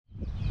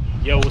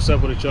Yo, what's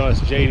up with it, y'all? It's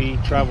JD,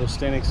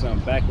 Travelsthenix, and I'm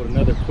back with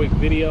another quick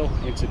video.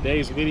 In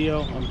today's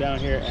video, I'm down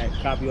here at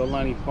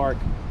Kapiolani Park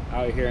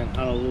out here in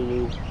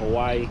Honolulu,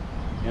 Hawaii,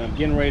 and I'm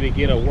getting ready to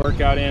get a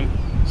workout in,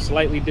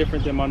 slightly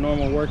different than my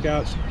normal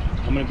workouts.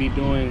 I'm going to be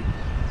doing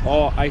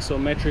all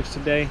isometrics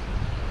today,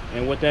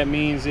 and what that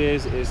means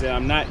is that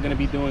I'm not going to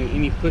be doing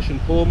any push and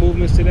pull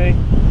movements today.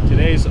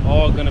 Today's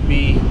all going to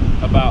be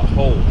about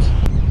holds.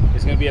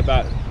 It's going to be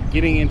about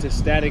getting into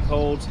static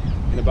holds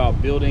and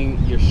about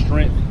building your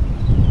strength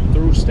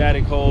through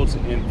static holds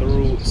and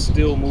through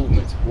still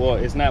movements. Well,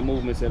 it's not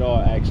movements at all,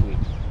 actually.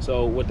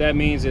 So what that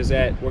means is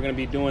that we're going to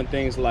be doing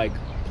things like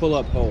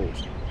pull-up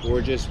holds, where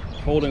we're just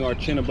holding our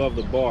chin above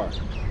the bar,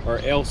 or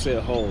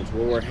L-sit holds,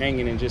 where we're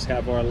hanging and just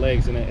have our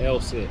legs in an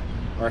L-sit,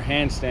 or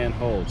handstand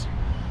holds.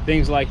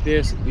 Things like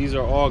this, these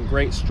are all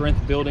great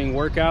strength building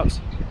workouts.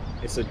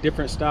 It's a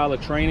different style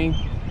of training,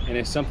 and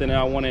it's something that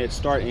I want to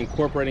start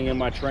incorporating in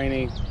my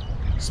training,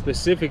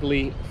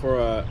 specifically for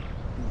a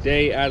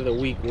day out of the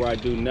week where I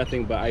do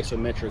nothing but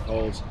isometric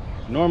holds.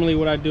 Normally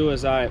what I do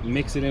is I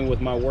mix it in with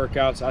my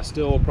workouts. I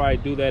still will probably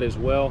do that as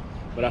well,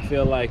 but I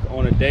feel like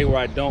on a day where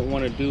I don't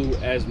want to do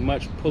as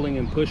much pulling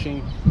and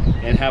pushing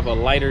and have a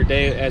lighter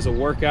day as a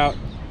workout,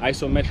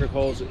 isometric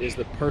holds is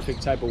the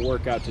perfect type of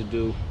workout to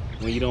do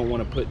when you don't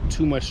want to put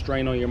too much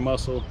strain on your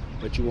muscle,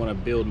 but you want to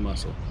build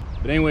muscle.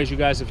 But anyways, you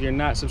guys, if you're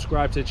not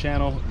subscribed to the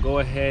channel, go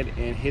ahead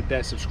and hit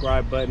that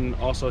subscribe button.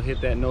 Also hit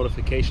that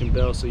notification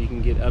bell so you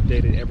can get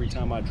updated every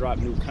time I drop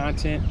new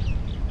content.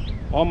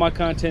 All my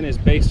content is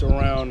based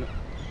around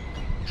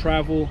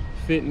travel,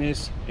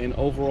 fitness, and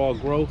overall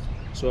growth.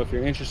 So if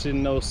you're interested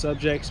in those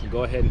subjects,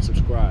 go ahead and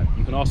subscribe.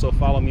 You can also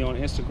follow me on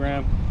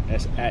Instagram.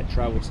 That's at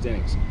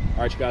Travelsthenix.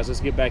 All right, you guys, let's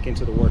get back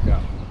into the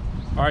workout.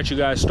 All right, you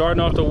guys, starting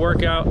off the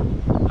workout,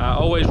 I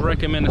always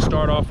recommend to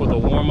start off with a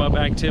warm-up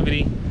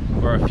activity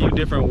or a few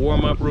different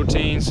warm-up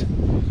routines.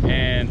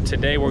 And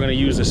today we're going to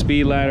use the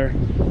speed ladder.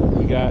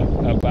 We got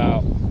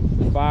about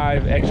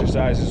 5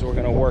 exercises we're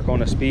going to work on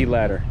the speed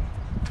ladder.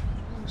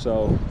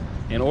 So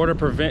in order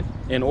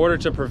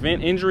to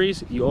prevent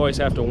injuries, you always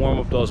have to warm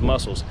up those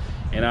muscles.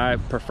 And I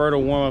prefer to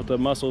warm up the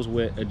muscles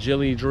with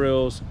agility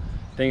drills,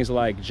 things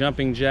like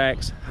jumping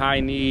jacks, high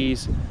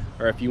knees,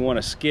 or if you want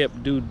to skip,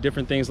 do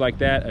different things like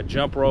that, a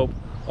jump rope.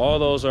 All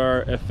those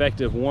are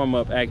effective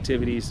warm-up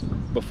activities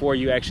before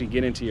you actually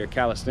get into your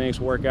calisthenics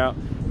workout,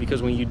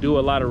 because when you do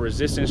a lot of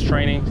resistance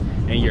training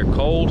and you're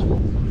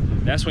cold,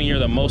 that's when you're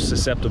the most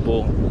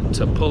susceptible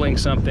to pulling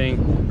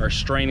something or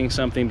straining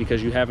something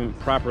because you haven't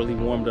properly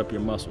warmed up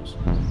your muscles.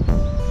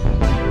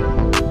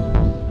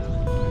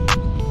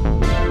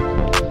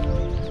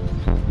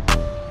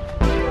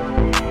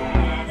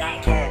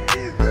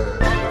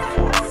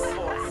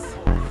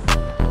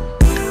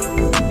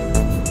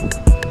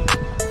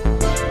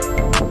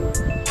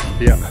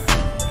 Yeah.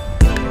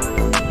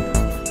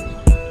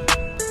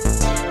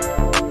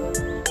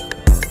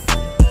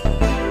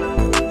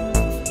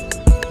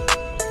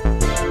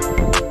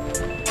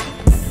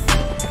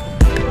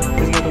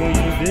 Isn't that the one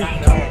you just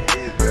did?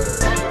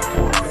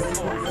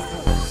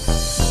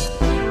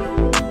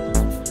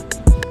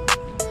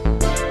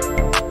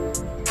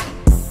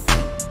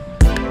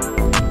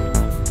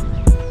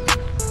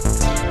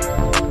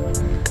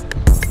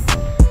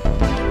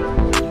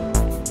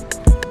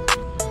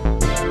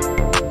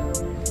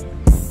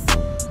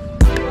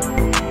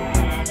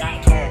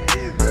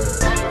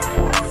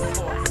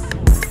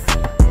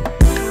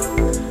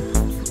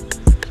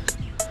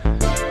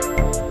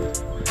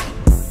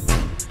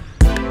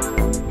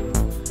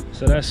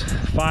 So that's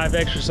 5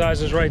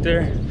 exercises right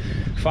there,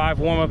 5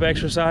 warm-up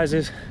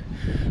exercises.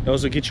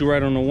 Those will get you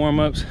right on the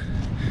warm-ups.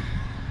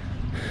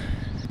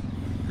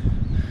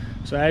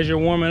 So as you're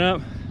warming up,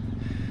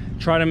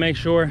 try to make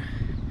sure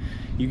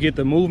you get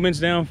the movements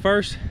down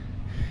first,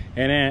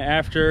 and then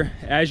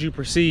as you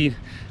proceed,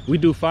 we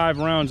do 5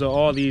 rounds of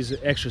all these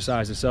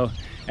exercises. So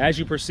as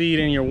you proceed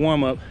in your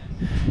warm-up,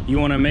 you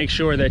want to make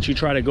sure that you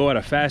try to go at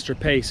a faster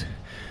pace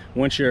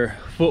once your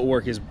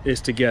footwork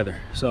is together.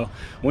 So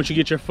once you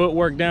get your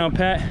footwork down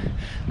pat,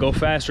 go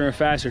faster and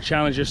faster.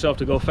 Challenge yourself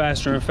to go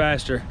faster and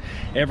faster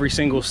every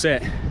single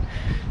set.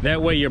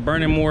 That way you're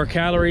burning more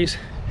calories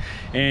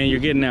and you're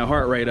getting that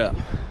heart rate up.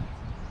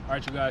 All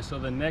right, you guys, so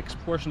the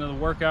next portion of the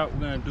workout,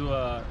 we're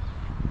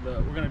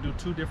gonna do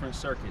 2 different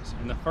circuits.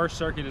 And the first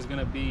circuit is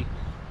gonna be,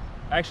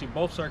 actually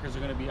both circuits are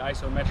gonna be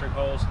isometric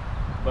holds.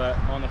 But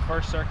on the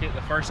first circuit,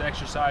 the first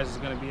exercise is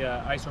going to be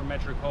an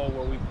isometric hold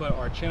where we put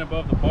our chin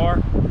above the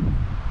bar. We're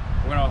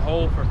going to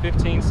hold for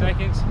 15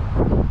 seconds,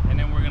 and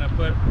then we're going to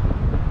put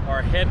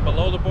our head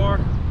below the bar,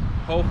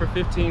 hold for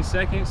 15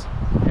 seconds,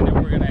 and then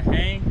we're going to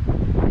hang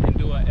and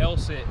do an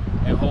L-sit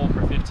and hold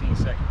for 15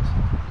 seconds.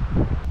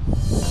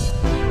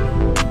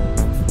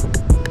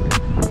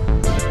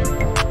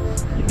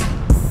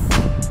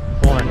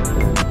 One,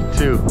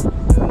 2,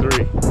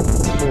 3,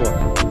 4,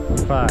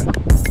 5,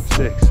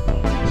 6,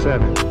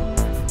 7,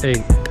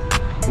 8,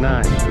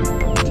 9,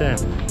 10,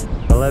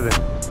 11,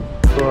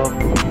 12,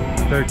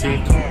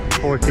 13,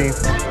 14,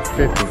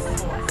 15,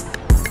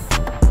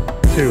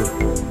 2,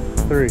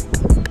 3,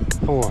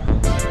 4,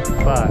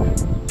 5, 5,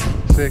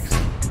 6,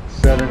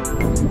 7,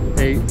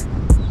 8,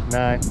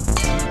 9,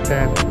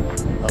 10,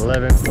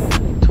 11,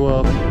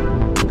 12,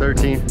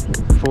 13,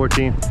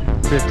 14,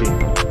 15.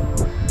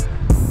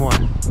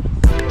 1,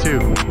 2,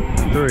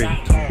 3,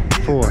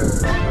 4,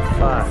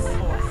 5,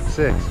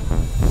 6,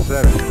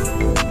 7,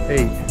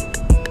 8,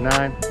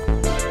 9,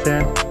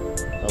 10,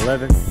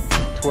 11,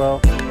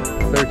 12,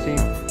 13,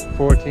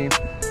 14,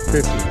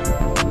 15.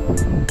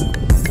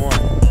 1,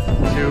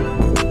 2,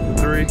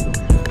 3,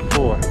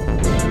 4,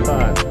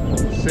 5,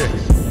 6,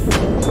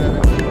 7,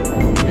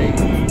 8,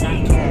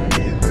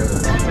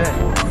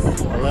 10,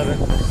 11,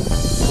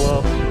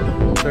 12,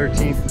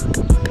 13,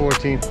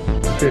 14,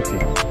 15.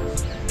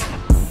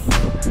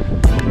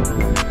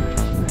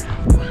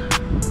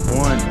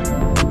 1,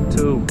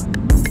 2,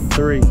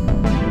 3,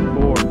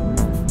 4,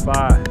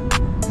 5,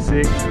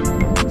 6,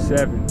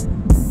 7,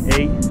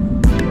 8,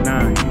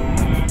 9,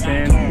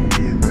 10,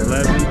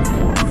 11,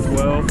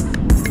 12,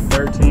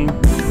 13,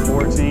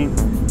 14,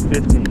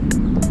 15.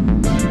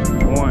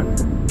 1,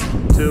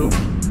 2,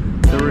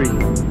 3,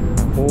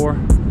 4,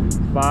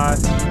 5,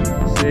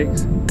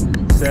 6,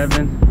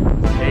 7,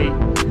 8,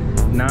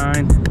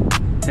 9,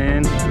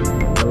 10,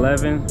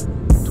 11,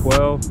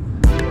 12,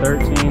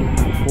 13,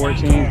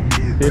 14,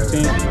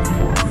 15.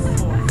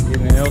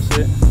 Getting an L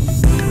sit.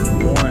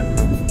 1,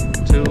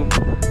 2,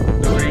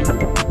 3,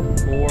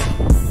 4,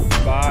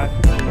 5,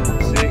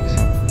 6,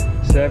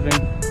 7,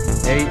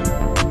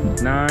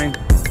 8, 9,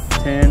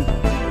 10,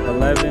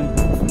 11,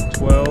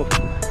 12,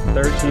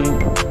 13,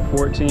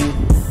 14,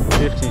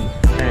 15.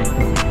 Hang.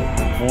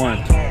 1,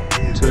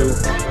 2,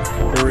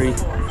 3,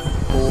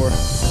 4,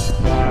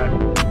 5,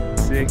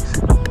 6,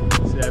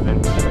 7,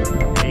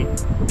 8,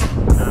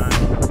 9,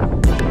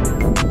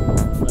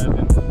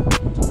 11,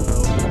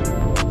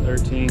 12,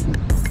 13,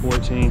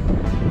 14,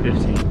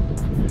 15.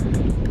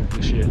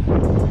 Good shit.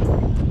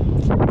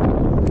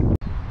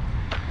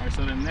 Alright,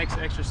 so the next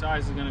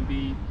exercise is going to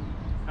be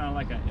kind of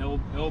like an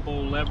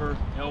elbow lever,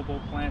 elbow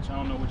planche. I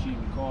don't know what you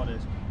even call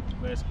this,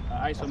 but it's an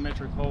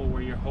isometric hold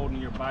where you're holding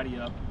your body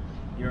up.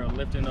 You're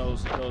lifting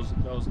those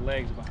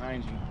legs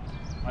behind you.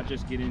 I'll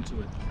just get into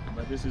it.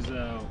 But this is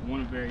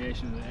one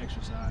variation of the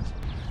exercise.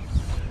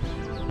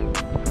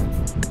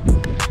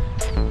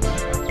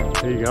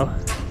 There you go.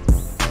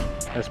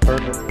 That's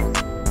perfect.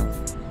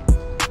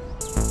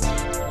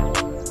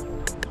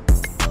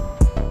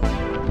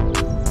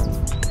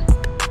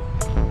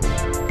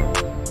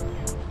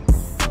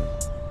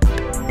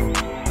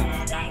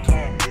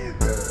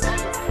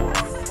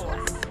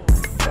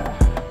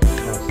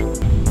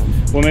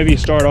 Well, maybe you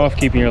start off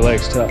keeping your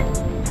legs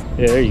tucked.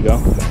 Yeah, there you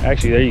go.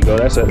 Actually, there you go.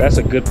 That's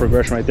a good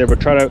progression right there. But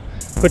try to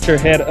put your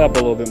head up a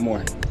little bit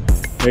more.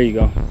 There you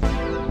go.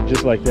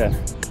 Just like that.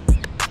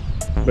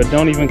 But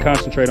don't even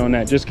concentrate on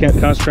that. Just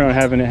concentrate on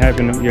having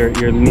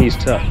your knees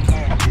tucked.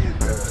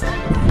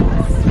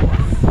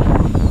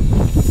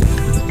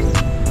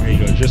 There you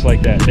go. Just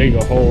like that. There you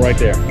go. Hold right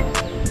there.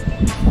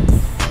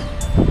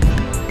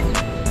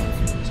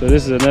 So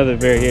this is another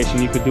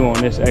variation you could do on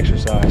this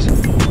exercise.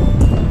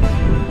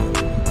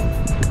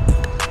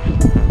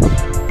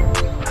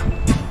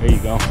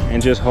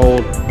 And just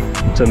hold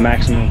to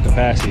maximum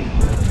capacity.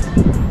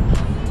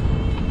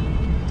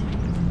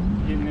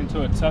 Getting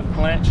into a tuck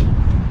planche.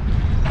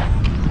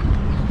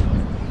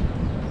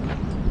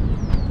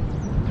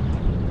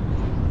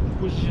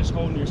 Which is just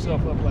holding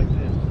yourself up like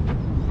this.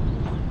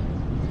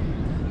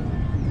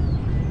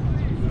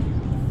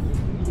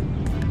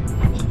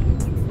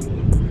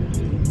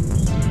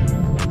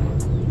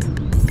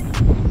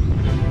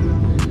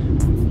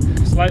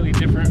 Slightly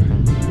different,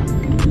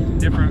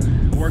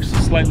 works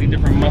slightly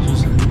different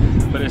muscles,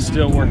 but it's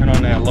still working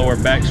on that lower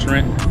back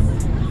strength.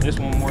 This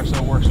one more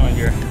so works on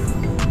your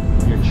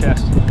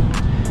chest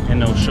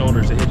and those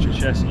shoulders. It hits your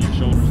chest and your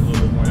shoulders a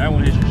little bit more. That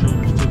one hits your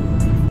shoulders too,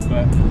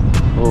 but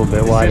a little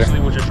bit wider.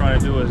 Essentially what you're trying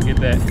to do is get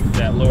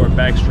that lower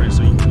back strength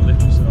so you can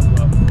lift yourself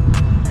up.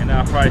 And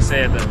I'll probably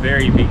say at the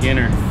very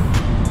beginner,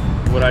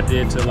 what I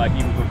did to like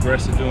even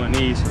progress to doing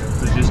these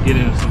was just get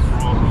into some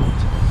frog holds.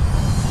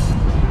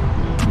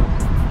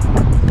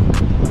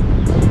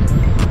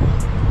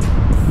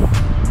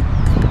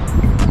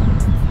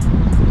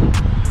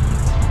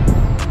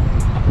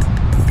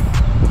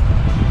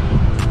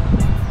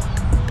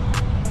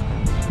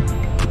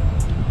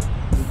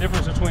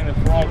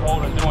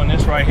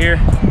 Right here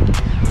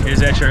is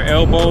that your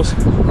elbows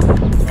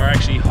are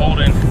actually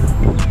holding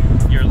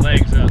your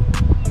legs up,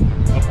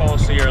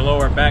 opposed to your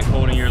lower back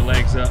holding your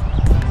legs up.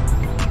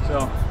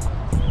 So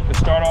to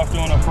start off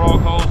doing the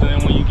frog holds, and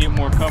then when you get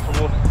more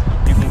comfortable,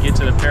 you can get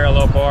to the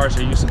parallel bars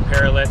or use some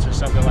parallettes or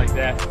something like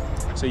that,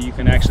 so you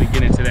can actually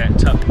get into that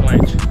tuck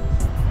planche.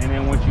 And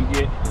then once you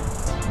get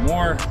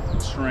more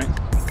strength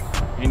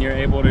and you're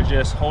able to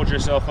just hold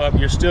yourself up,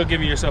 you're still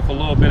giving yourself a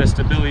little bit of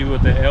stability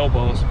with the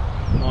elbows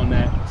on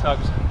that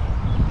tucked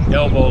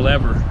elbow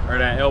lever, or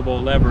that elbow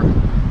lever,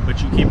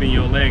 but you keeping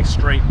your legs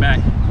straight back,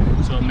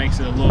 so it makes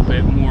it a little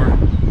bit more,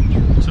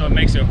 so it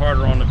makes it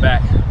harder on the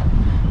back.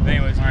 But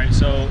anyways, all right,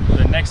 so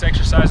the next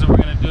exercise that we're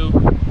going to do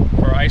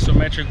for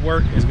isometric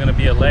work is going to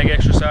be a leg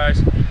exercise,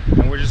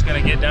 and we're just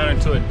gonna get down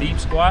into a deep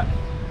squat,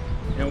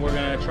 and we're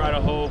gonna try to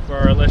hold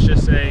for, let's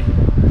just say,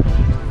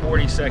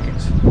 40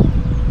 seconds.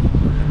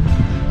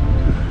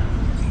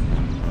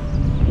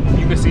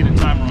 You can see the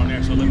timer on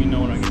there, so let me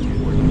know when I get to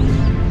 40.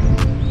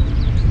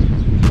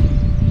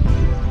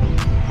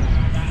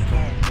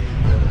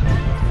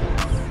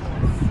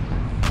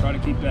 Try to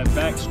keep that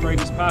back straight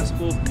as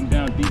possible and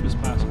down deep as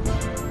possible.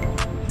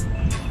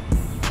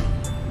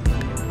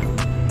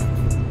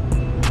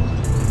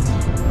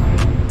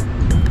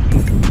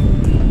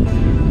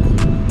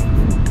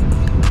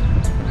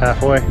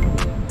 Halfway.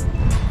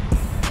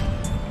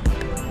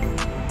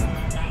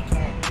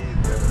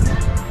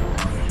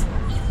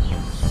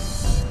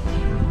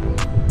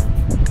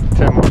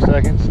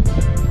 Seconds.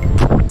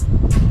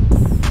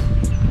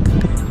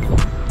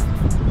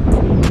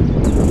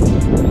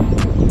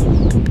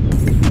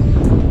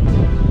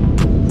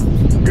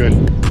 Good.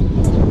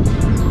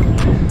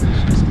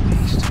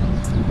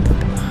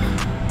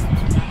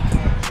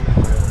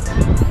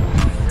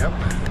 Yep.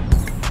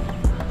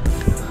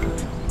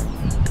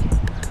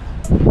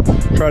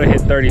 Try to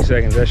hit 30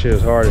 seconds. That shit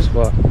is hard as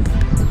fuck.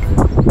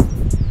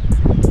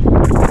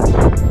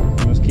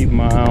 I'm just keeping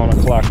my eye on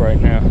the clock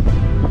right now.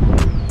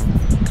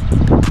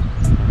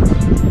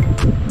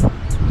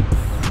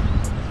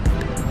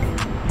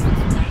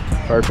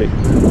 Perfect.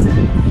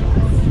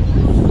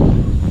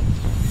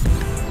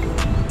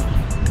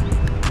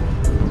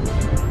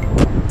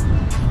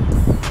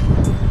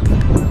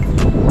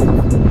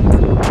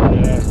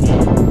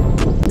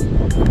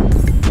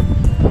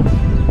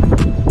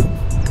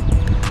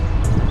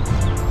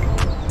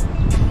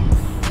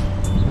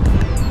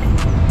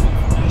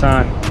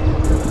 Time.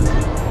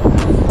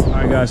 All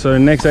right, guys, so the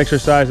next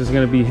exercise is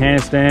going to be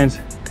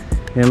handstands,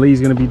 and Lee's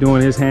going to be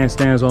doing his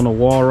handstands on the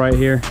wall right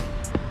here,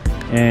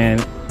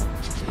 and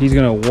he's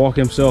gonna walk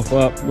himself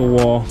up the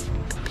wall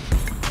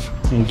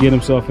and get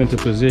himself into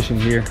position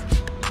here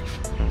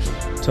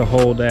to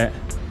hold that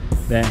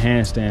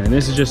handstand. And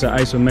this is just an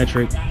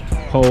isometric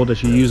hold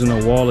that you're using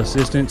a wall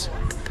assistance,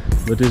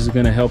 but this is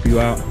gonna help you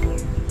out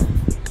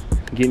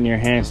getting your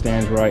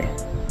handstands right.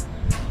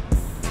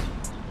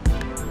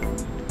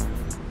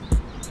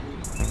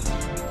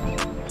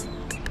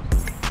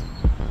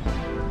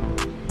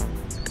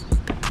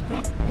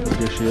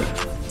 Good shit.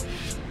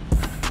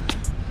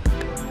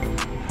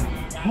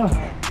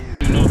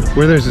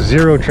 Where there's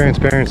zero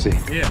transparency.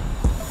 Yeah.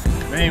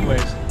 But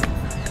anyways,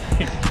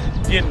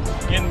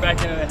 getting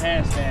back into the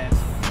handstands.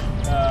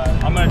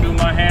 I'm gonna do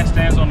my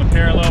handstands on the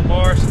parallel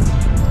bars,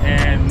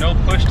 and no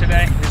push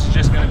today. This is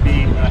just gonna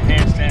be a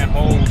handstand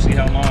hold. We'll see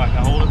how long I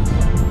can hold it.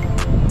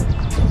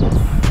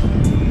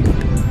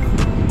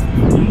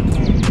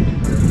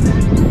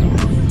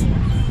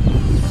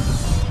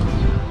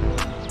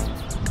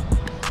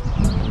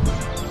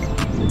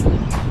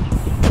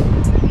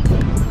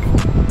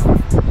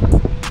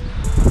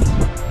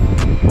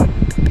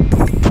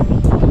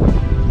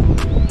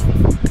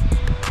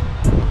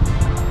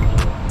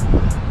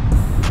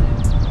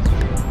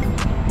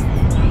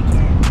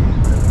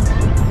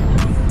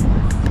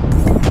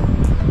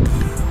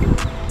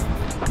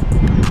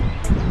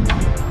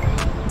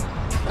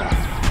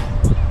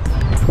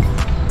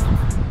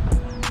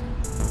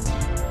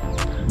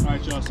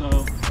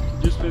 So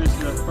just finished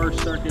the first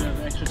circuit of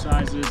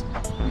exercises.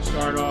 We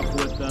started off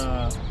with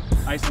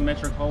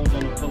isometric holds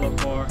on the pull-up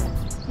bar.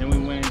 Then we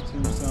went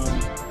into some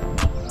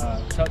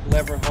tuck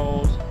lever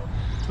holds,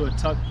 to a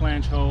tuck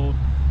planche hold,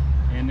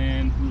 and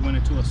then we went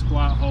into a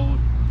squat hold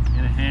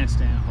and a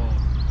handstand hold.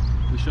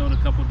 We showed a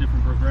couple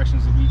different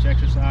progressions of each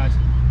exercise,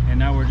 and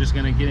now we're just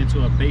gonna get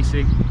into a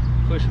basic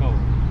push hold.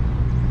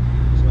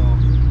 So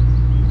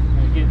I'm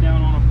gonna get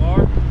down on a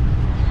bar.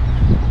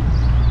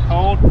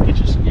 Hold, get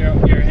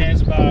your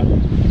hands about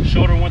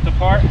shoulder width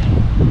apart,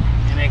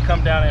 and then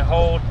come down and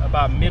hold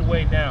about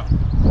midway down.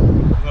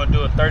 We're gonna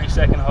do a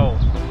 30-second hold.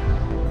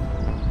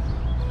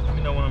 Let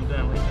me know when I'm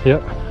done, Lee.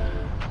 Yep.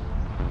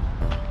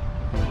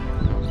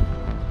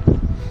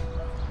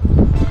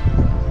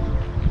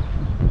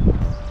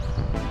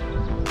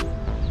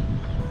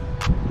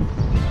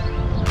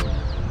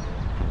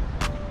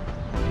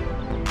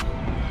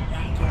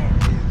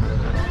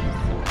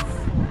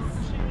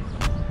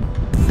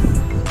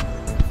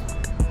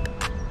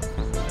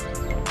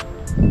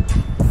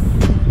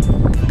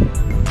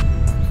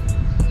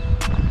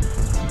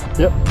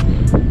 Yep.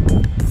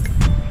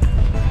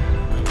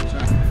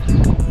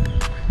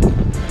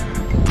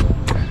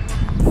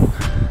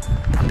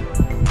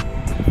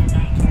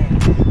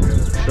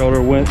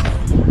 Shoulder width,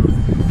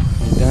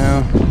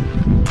 down,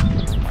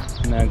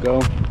 now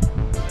go.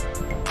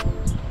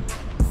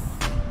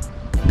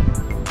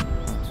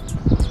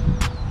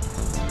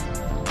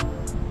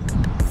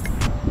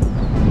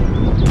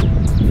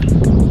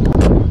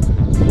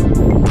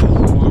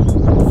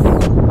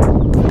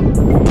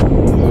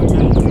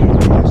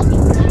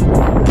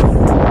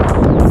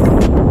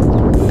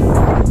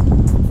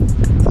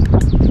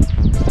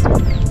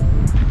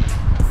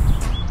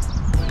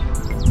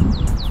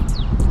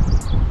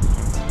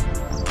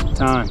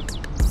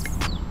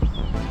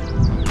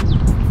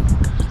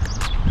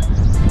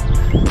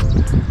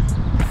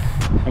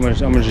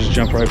 I'm gonna just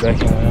jump right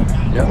back in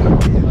that. Yep.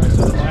 Alright,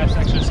 so the last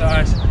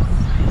exercise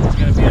is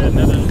gonna be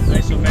another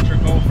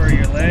isometric hold for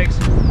your legs.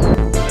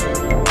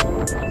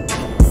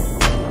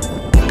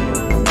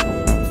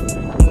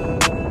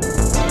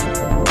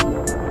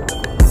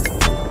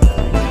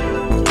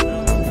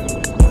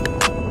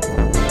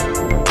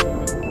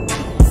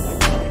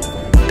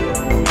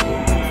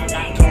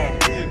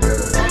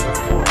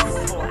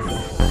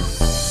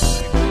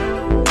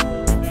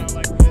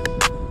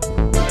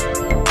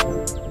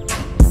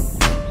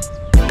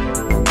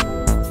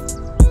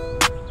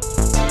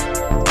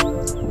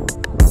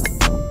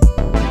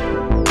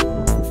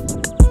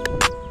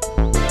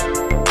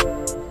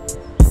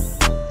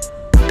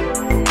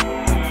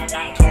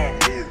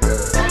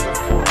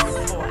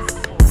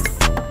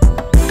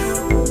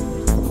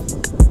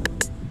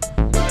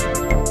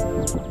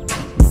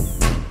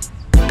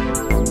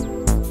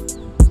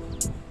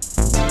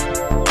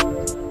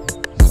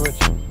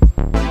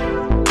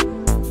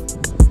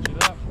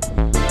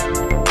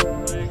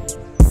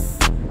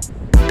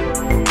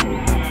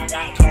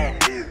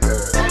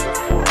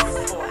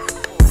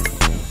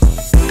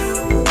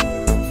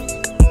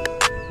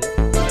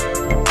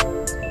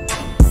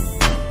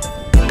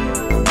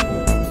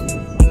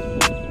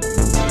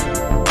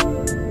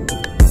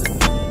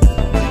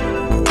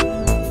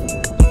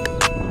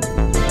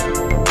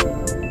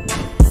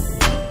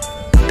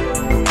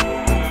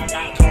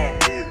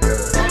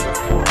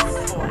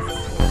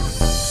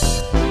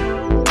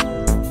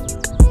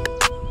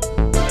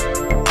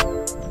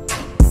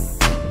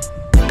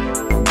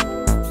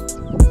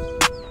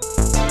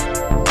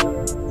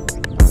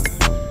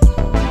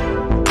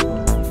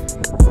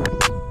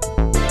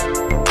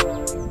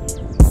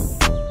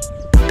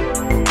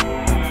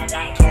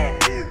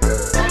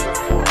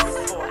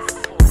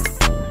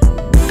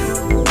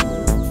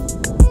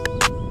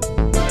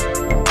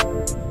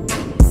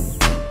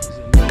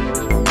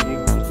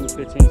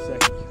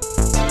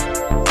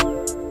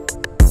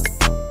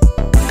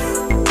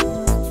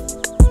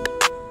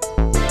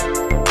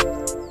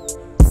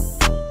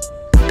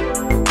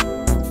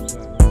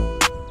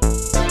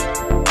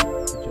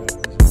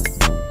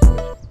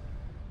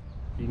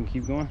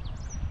 Keep going.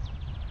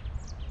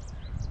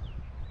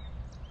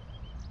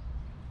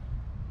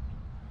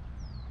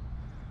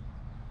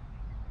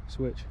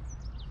 Switch.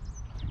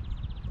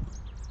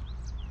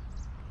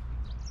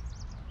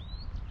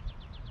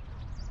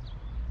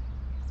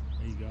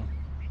 There you go.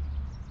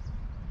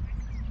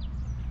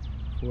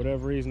 For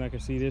whatever reason, I can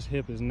see this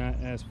hip is not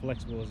as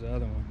flexible as the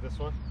other one. This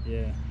one?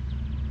 Yeah.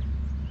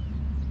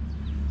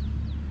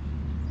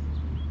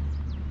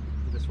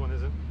 This one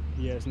isn't?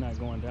 Yeah, it's not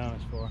going down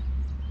as far.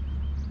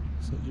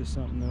 So just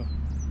something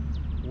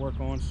to work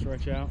on,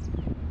 stretch out.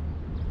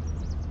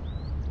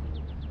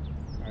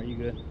 All right, you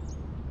good?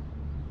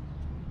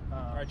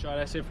 All right, y'all,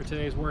 that's it for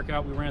today's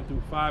workout. We ran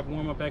through 5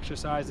 warm-up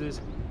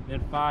exercises,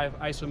 then 5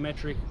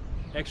 isometric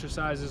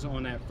exercises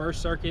on that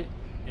first circuit,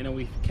 and then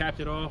we capped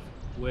it off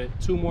with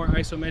 2 more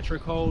isometric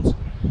holds,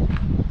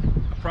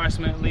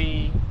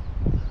 approximately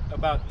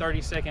about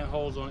 30-second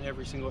holds on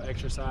every single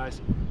exercise.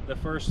 The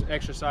first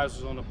exercise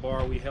was on the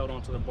bar. We held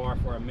onto the bar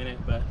for a minute,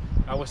 but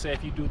I would say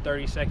if you do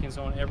 30 seconds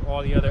on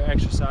all the other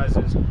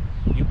exercises,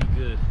 you'll be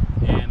good.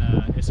 And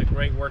it's a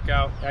great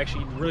workout.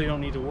 Actually, you really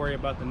don't need to worry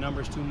about the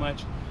numbers too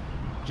much.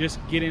 Just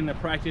get in the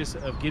practice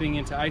of getting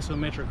into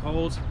isometric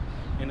holds.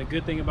 And the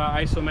good thing about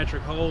isometric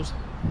holds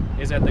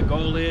is that the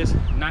goal is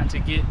not to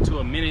get to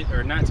a minute,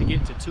 or not to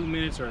get to 2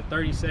 minutes or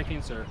 30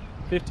 seconds or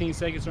 15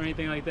 seconds or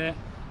anything like that,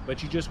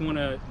 but you just want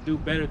to do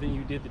better than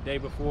you did the day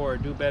before, or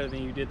do better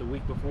than you did the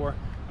week before.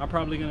 I'm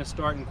probably going to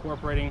start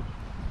incorporating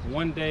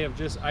 1 day of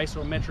just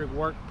isometric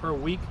work per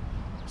week.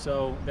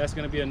 So that's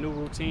going to be a new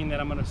routine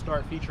that I'm going to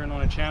start featuring on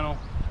the channel,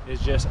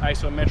 is just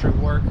isometric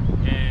work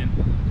and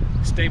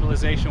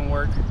stabilization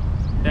work,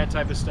 that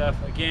type of stuff.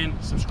 Again,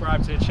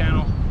 subscribe to the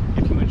channel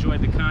if you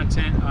enjoyed the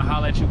content. I'll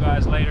holler at you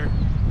guys later.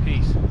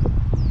 Peace.